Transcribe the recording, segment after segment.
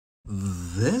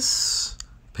This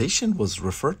patient was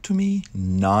referred to me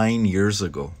 9 years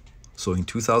ago. So in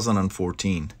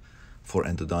 2014 for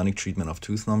endodontic treatment of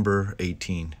tooth number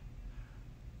 18.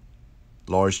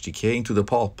 Large decay into the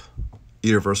pulp,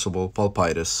 irreversible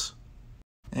pulpitis.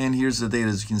 And here's the date,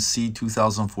 as you can see,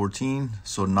 2014,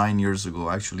 so 9 years ago,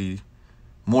 actually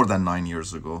more than 9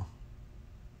 years ago.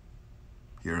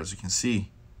 Here, as you can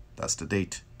see, that's the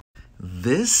date.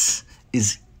 This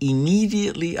is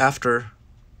immediately after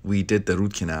we did the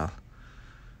root canal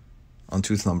on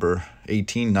tooth number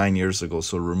 18, 9 years ago.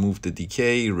 So removed the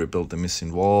decay, rebuilt the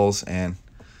missing walls, and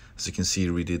as you can see,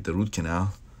 we did the root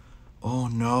canal. Oh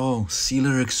no,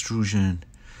 sealer extrusion.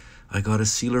 I got a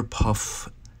sealer puff.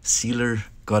 Sealer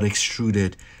got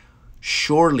extruded.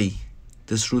 Surely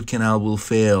this root canal will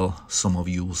fail, some of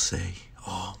you will say.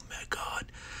 Oh my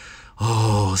God.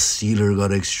 Oh, sealer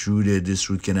got extruded. This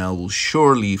root canal will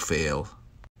surely fail.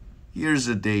 Here's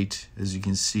the date, as you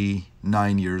can see,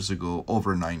 9 years ago,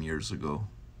 over 9 years ago.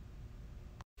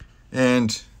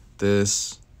 And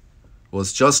this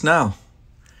was just now,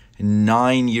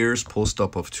 9 years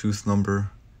post-op of tooth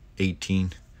number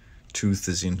 18. Tooth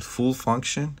is in full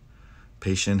function.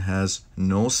 Patient has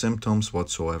no symptoms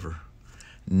whatsoever.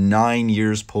 9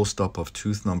 years post-op of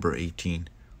tooth number 18.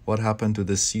 What happened to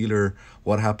the sealer?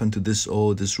 What happened to this?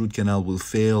 Oh, this root canal will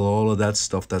fail. All of that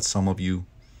stuff that some of you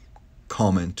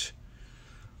comment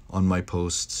on my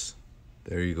posts.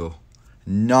 There you go.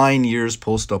 9 years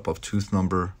post-op of tooth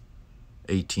number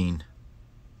 18.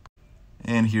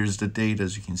 And here's the date,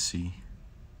 as you can see.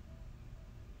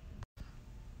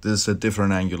 This is a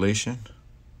different angulation.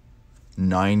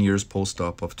 9 years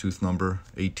post-op of tooth number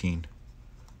 18.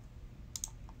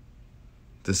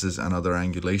 This is another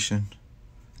angulation.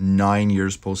 9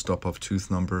 years post-op of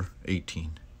tooth number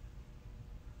 18.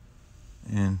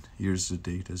 And here's the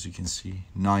date, as you can see.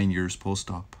 9 years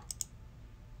post-op.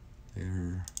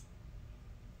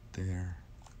 There.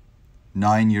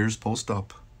 9 years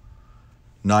post-op.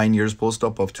 9 years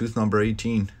post-op of tooth number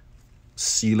 18.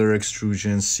 Sealer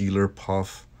extrusion, sealer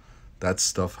puff. That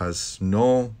stuff has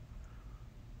no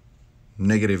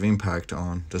negative impact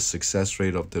on the success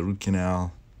rate of the root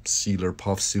canal. Sealer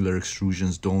puff, sealer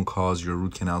extrusions don't cause your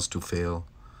root canals to fail.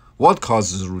 What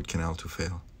causes a root canal to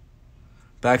fail?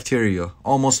 Bacteria,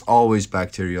 almost always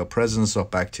bacteria. Presence of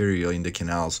bacteria in the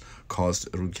canals caused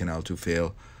a root canal to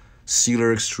fail.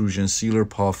 Sealer extrusion, sealer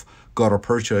puff, gutta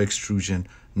percha extrusion,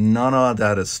 none of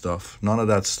that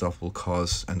stuff will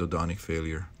cause endodontic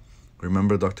failure.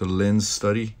 Remember Dr. Lin's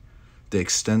study? The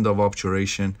extent of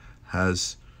obturation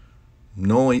has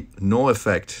no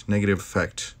effect, negative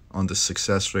effect on the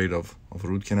success rate of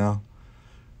root canal.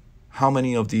 How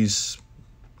many of these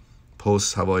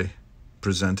posts have I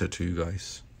presented to you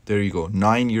guys? There you go.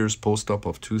 9 years post-op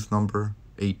of tooth number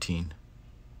 18.